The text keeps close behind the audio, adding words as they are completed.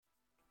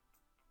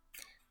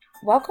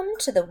Welcome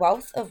to the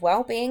Wealth of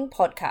Wellbeing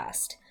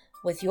podcast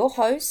with your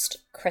host,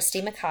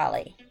 Christy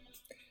McCarley.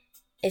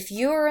 If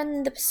you are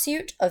in the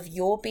pursuit of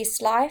your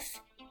best life,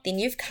 then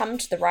you've come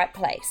to the right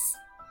place.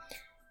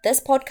 This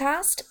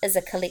podcast is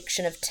a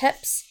collection of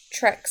tips,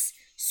 tricks,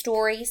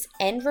 stories,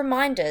 and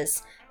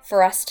reminders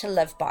for us to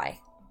live by.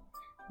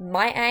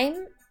 My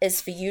aim is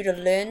for you to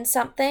learn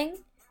something,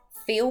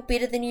 feel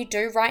better than you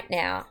do right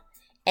now,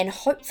 and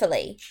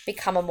hopefully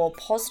become a more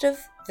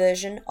positive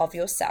version of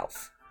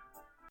yourself.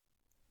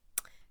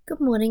 Good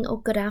morning or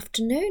good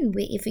afternoon,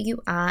 wherever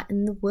you are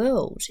in the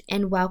world,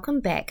 and welcome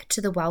back to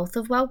the Wealth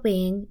of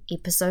Wellbeing,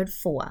 episode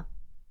 4.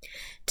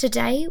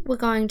 Today, we're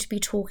going to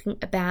be talking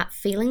about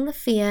feeling the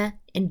fear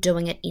and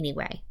doing it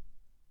anyway.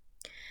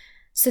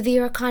 So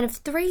there are kind of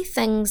 3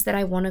 things that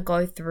I want to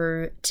go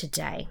through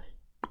today.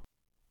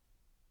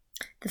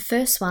 The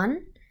first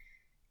one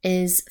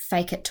is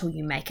fake it till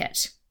you make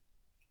it.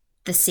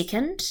 The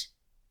second,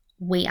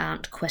 we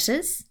aren't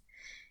quitters.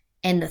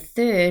 And the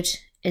third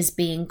is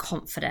being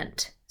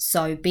confident.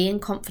 So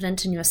being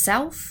confident in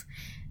yourself,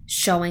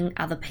 showing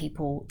other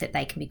people that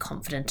they can be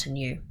confident in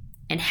you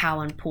and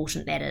how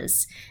important that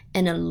is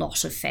in a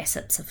lot of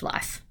facets of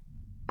life.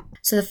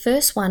 So the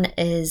first one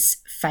is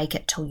fake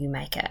it till you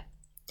make it.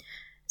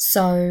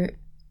 So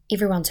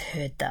everyone's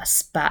heard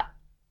this, but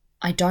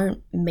I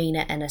don't mean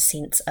it in a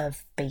sense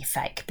of be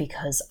fake,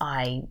 because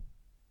I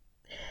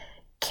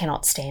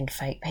cannot stand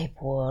fake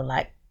people or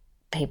like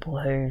people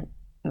who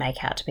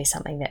make out to be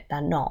something that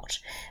they're not.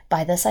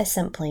 By this I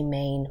simply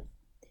mean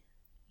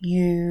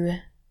you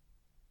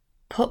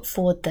put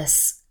forward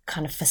this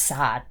kind of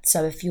facade.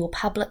 So if you're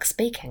public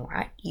speaking,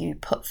 right, you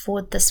put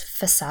forward this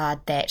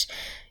facade that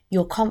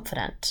you're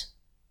confident.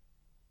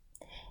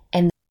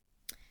 And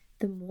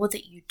the more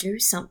that you do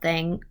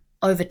something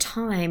over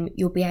time,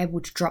 you'll be able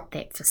to drop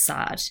that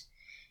facade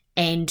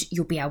and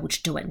you'll be able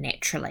to do it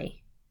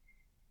naturally.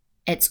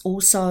 It's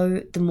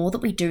also the more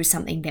that we do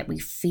something that we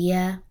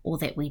fear or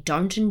that we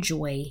don't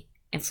enjoy,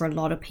 and for a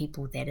lot of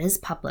people that is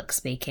public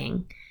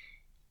speaking,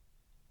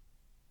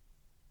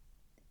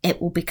 it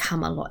will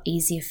become a lot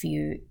easier for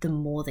you the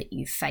more that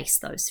you face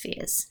those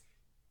fears.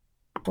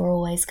 We're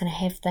always going to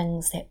have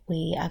things that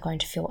we are going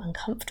to feel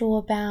uncomfortable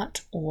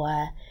about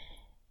or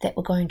that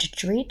we're going to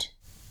dread.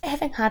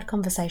 Having hard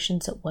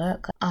conversations at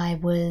work, I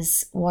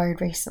was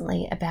worried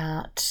recently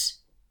about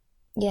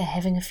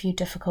having a few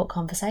difficult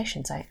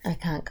conversations. I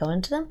can't go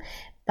into them,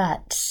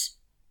 but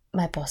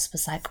my boss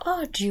was like,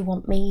 oh, do you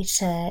want me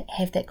to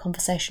have that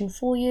conversation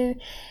for you?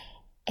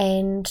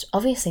 And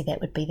obviously that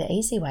would be the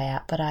easy way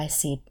out, but I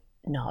said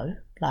no,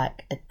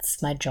 like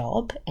it's my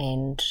job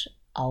and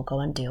I'll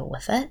go and deal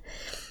with it.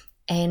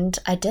 And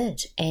I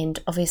did. And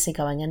obviously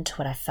going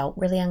into it, I felt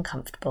really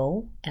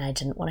uncomfortable and I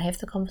didn't want to have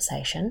the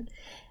conversation.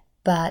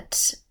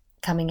 But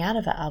coming out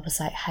of it, I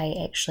was like,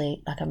 hey,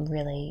 actually, like I'm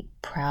really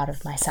proud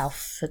of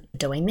myself for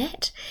doing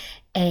that.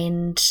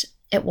 And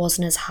it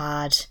wasn't as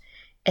hard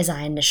as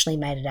I initially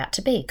made it out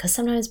to be, because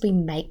sometimes we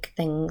make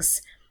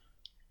things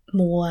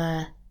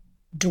more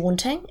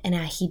daunting in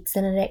our heads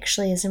than it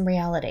actually is in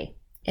reality.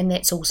 And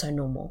that's also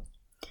normal.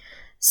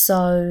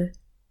 So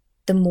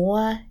the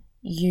more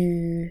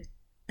you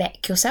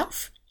back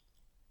yourself,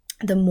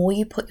 the more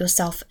you put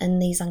yourself in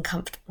these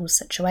uncomfortable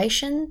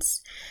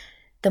situations,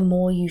 the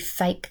more you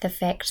fake the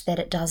fact that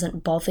it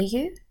doesn't bother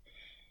you,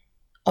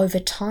 over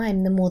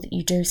time, the more that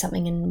you do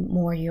something and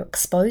more you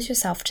expose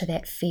yourself to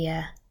that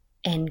fear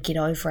and get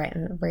over it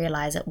and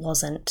realize it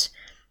wasn't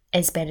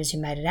as bad as you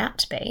made it out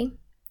to be,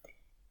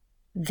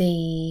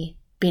 the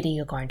better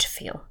you're going to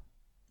feel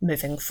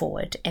moving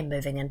forward and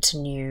moving into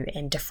new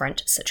and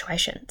different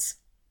situations.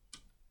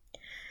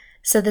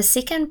 So the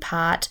second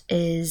part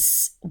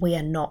is we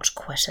are not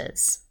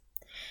quitters.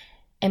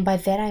 And by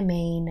that I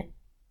mean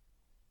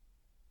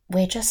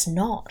we're just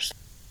not.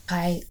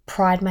 I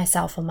pride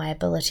myself on my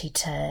ability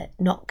to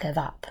not give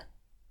up,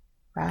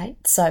 right?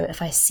 So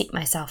if I set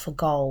myself a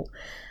goal,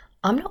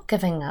 I'm not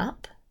giving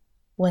up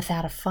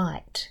without a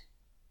fight,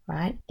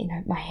 right? You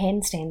know, my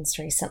handstands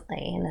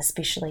recently, and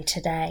especially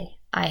today,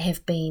 I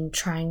have been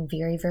trying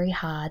very, very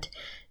hard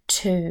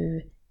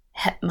to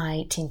hit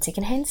my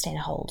 10-second handstand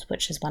hold,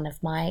 which is one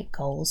of my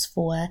goals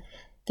for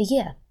the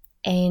year.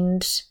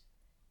 And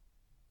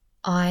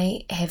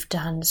I have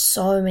done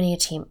so many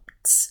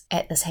attempts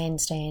at this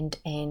handstand,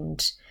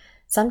 and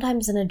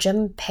sometimes in a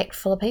gym packed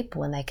full of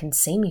people and they can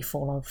see me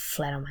fall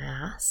flat on my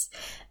ass,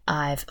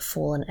 I've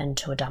fallen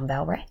into a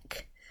dumbbell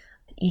rack.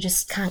 You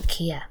just can't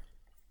care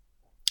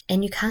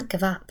and you can't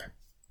give up.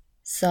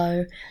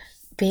 So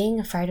being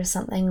afraid of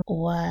something,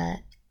 or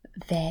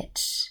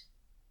that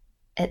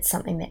it's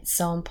something that's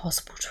so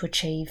impossible to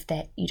achieve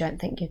that you don't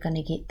think you're going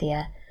to get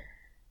there,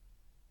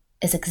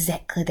 is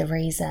exactly the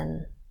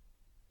reason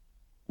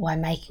why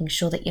making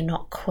sure that you're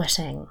not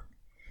quitting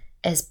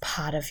is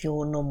part of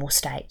your normal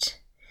state.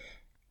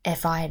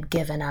 If I had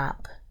given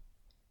up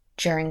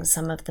during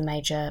some of the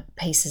major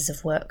pieces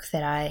of work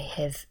that I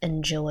have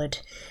endured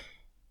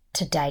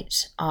to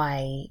date,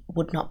 I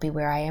would not be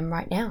where I am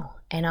right now.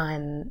 And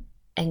I'm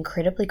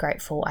incredibly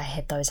grateful I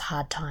had those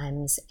hard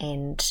times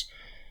and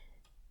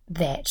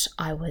that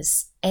I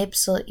was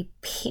absolutely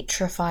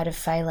petrified of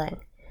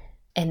failing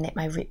and that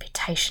my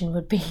reputation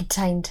would be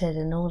tainted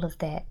and all of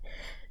that.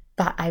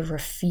 But I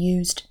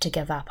refused to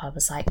give up. I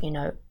was like,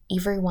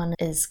 everyone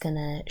is going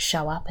to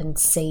show up and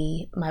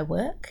see my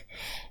work,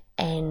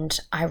 and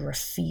I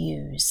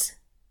refuse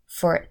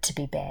for it to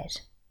be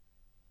bad.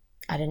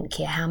 I didn't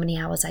care how many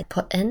hours I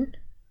put in.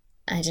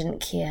 I didn't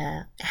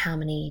care how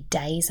many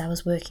days I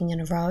was working in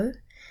a row.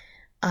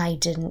 I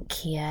didn't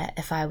care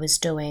if I was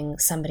doing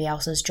somebody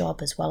else's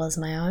job as well as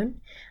my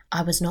own.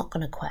 I was not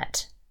going to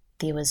quit.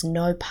 There was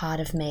no part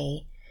of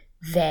me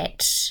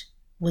that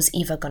was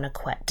ever going to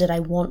quit. Did I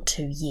want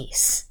to?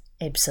 Yes,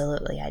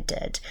 absolutely I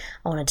did.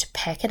 I wanted to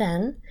pack it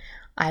in.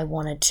 I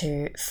wanted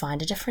to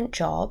find a different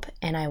job,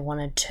 and I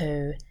wanted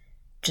to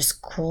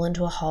just crawl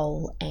into a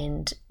hole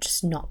and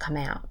just not come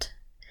out.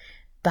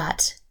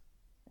 But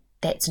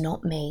that's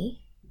not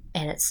me,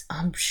 and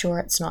I'm sure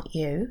it's not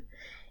you,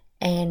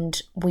 and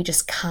we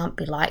just can't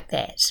be like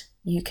that.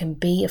 You can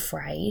be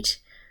afraid,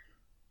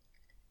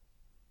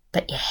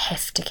 but you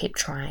have to keep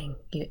trying.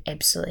 You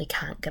absolutely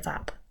can't give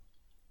up.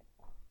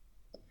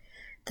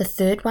 The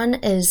third one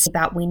is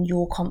about when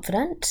you're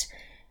confident,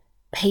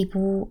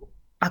 people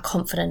are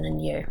confident in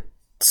you.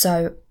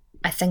 So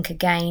I think,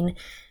 again,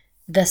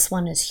 this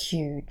one is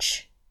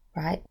huge,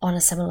 right? On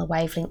a similar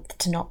wavelength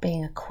to not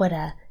being a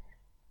quitter,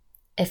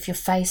 if you're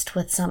faced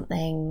with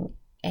something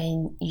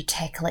and you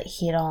tackle it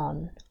head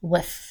on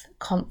with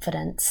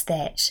confidence,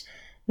 that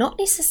not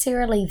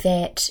necessarily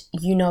that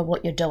you know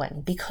what you're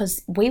doing,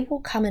 because we will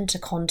come into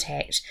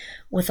contact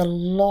with a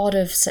lot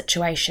of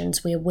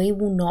situations where we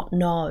will not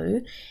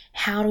know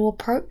how to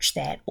approach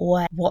that,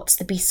 or what's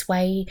the best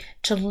way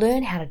to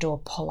learn how to do a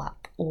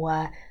pull-up,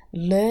 or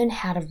learn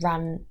how to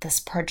run this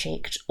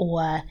project,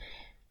 or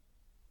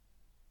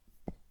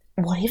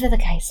whatever the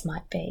case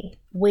might be.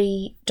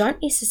 We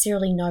don't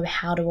necessarily know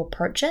how to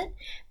approach it,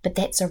 but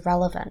that's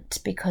irrelevant,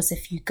 because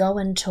if you go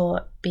into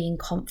it being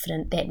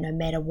confident that no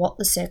matter what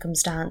the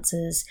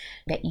circumstances,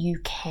 that you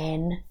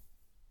can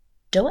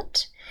do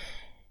it,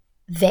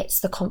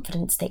 that's the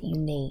confidence that you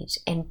need.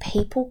 And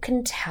people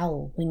can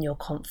tell when you're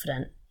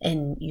confident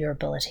in your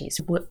abilities.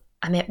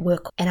 I'm at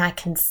work and I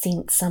can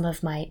sense some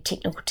of my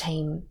technical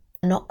team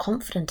not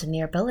confident in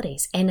their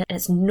abilities, and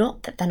it's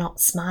not that they're not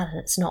smart, and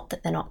it's not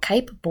that they're not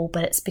capable,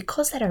 but it's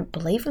because they don't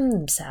believe in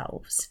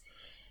themselves.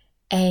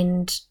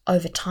 And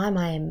over time,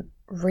 I am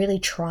really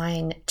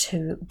trying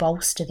to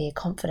bolster their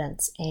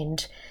confidence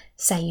and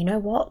say, you know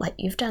what, like,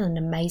 you've done an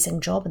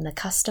amazing job and the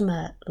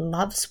customer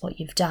loves what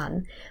you've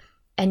done,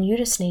 and you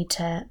just need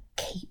to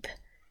keep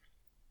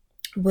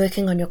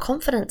working on your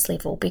confidence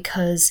level,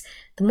 because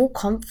the more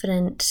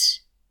confident,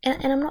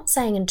 and I'm not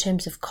saying in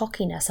terms of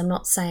cockiness, I'm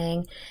not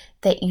saying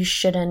that you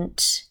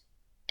shouldn't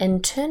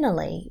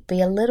internally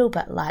be a little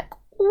bit like,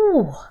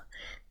 ooh,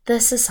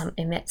 this is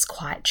something that's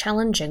quite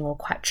challenging or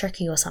quite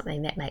tricky, or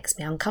something that makes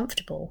me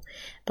uncomfortable.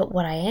 But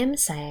what I am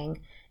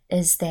saying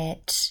is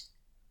that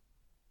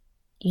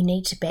you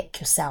need to back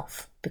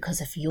yourself,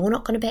 because if you're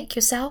not going to back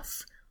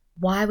yourself,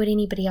 why would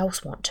anybody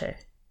else want to?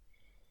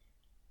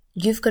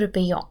 You've got to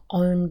be your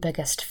own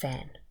biggest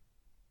fan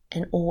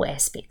in all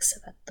aspects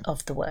of it,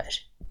 of the word.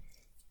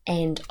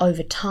 And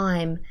over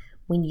time,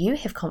 when you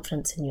have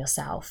confidence in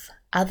yourself,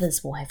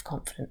 others will have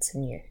confidence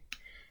in you.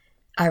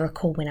 I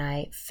recall when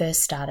I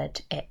first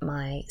started at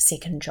my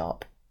second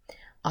job,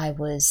 I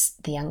was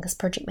the youngest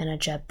project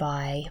manager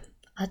by,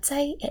 I'd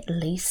say, at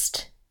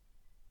least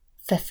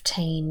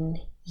 15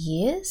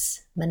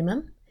 years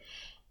minimum.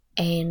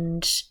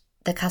 And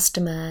the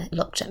customer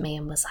looked at me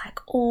and was like,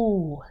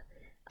 oh,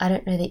 I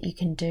don't know that you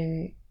can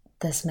do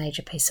this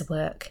major piece of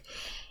work.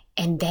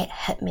 And that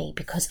hit me,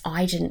 because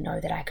I didn't know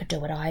that I could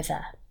do it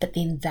either. But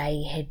then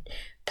they had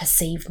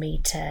perceived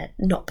me to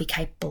not be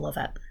capable of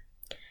it.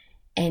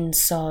 And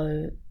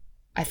so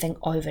I think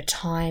over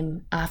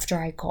time, after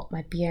I got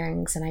my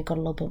bearings and I got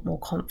a little bit more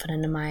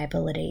confident in my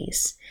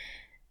abilities,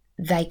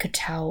 they could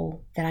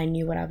tell that I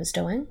knew what I was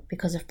doing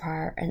because of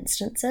prior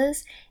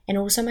instances. And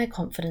also my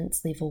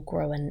confidence level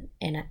grew, and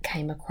it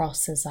came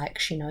across as like,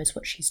 she knows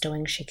what she's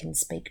doing, she can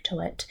speak to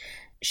it,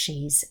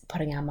 she's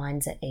putting our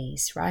minds at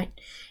ease, right?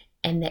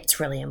 And that's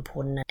really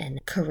important in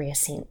a career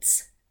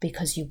sense,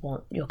 because you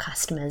want your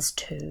customers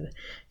to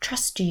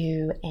trust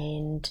you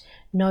and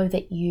know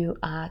that you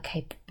are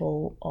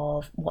capable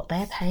of what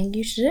they're paying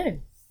you to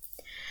do.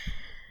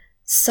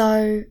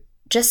 So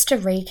just to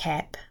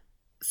recap,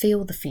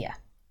 feel the fear.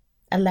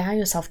 Allow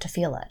yourself to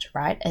feel it,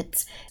 right?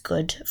 It's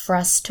good for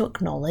us to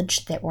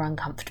acknowledge that we're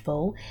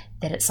uncomfortable,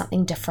 that it's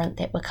something different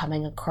that we're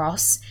coming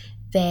across,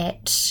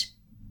 that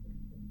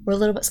we're a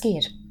little bit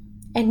scared.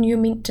 And you're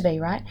meant to be,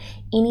 right?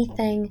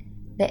 Anything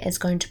that is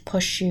going to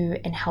push you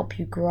and help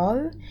you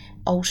grow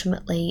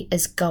ultimately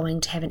is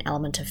going to have an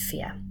element of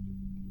fear.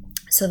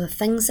 So the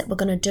things that we're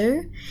going to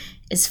do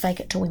is fake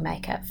it till we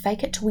make it.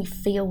 Fake it till we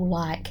feel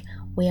like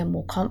we are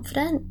more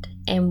confident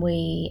and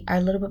we are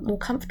a little bit more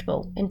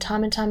comfortable. And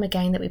time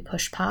again that we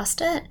push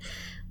past it,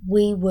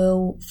 we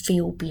will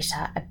feel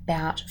better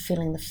about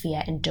feeling the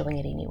fear and doing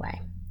it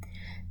anyway.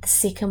 The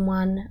second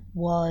one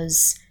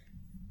was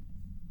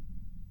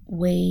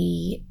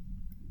we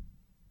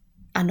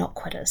are not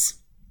quitters,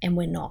 and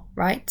we're not,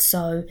 right?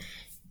 So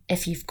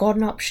if you've got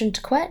an option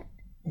to quit,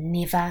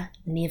 never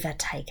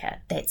take it.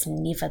 That's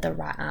never the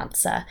right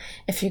answer.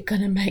 If you're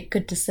going to make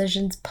good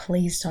decisions,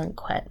 please don't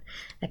quit,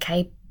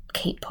 okay?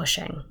 Keep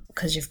pushing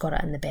because you've got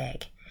it in the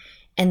bag.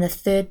 And the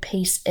third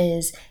piece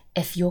is,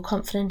 if you're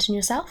confident in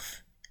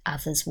yourself,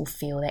 others will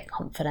feel that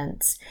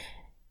confidence.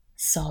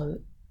 So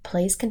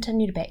please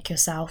continue to back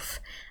yourself.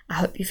 I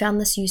hope you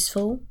found this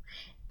useful,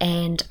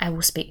 and I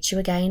will speak to you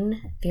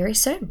again very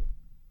soon.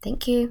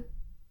 Thank you.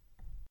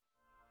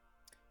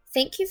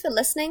 Thank you for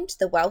listening to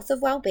the Wealth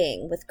of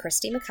Wellbeing with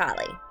Christy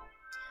McCarley.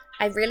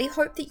 I really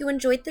hope that you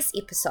enjoyed this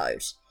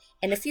episode,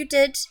 and if you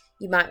did,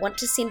 you might want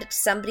to send it to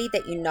somebody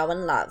that you know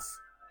and love.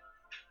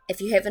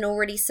 If you haven't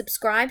already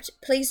subscribed,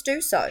 please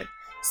do so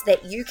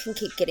that you can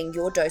keep getting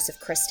your dose of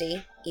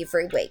Christy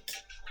every week.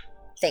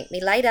 Thank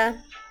me later.